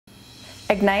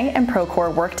Egnyte and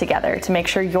Procore work together to make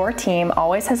sure your team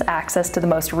always has access to the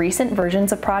most recent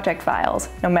versions of project files,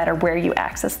 no matter where you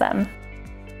access them.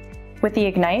 With the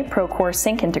Egnyte-Procore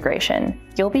Sync integration,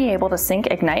 you'll be able to sync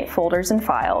Egnyte folders and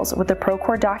files with the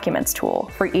Procore Documents Tool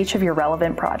for each of your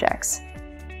relevant projects.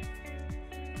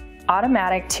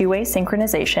 Automatic two-way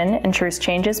synchronization ensures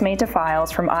changes made to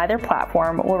files from either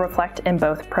platform will reflect in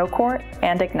both Procore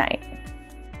and Egnyte.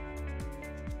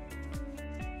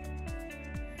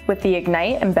 With the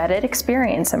Egnyte Embedded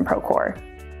Experience in Procore,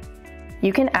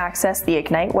 you can access the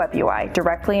Egnyte web UI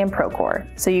directly in Procore,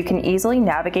 so you can easily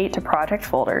navigate to project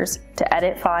folders to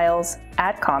edit files,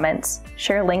 add comments,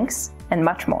 share links, and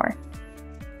much more.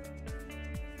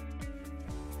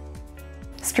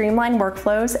 Streamline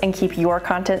workflows and keep your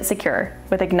content secure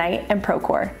with Egnyte and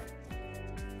Procore.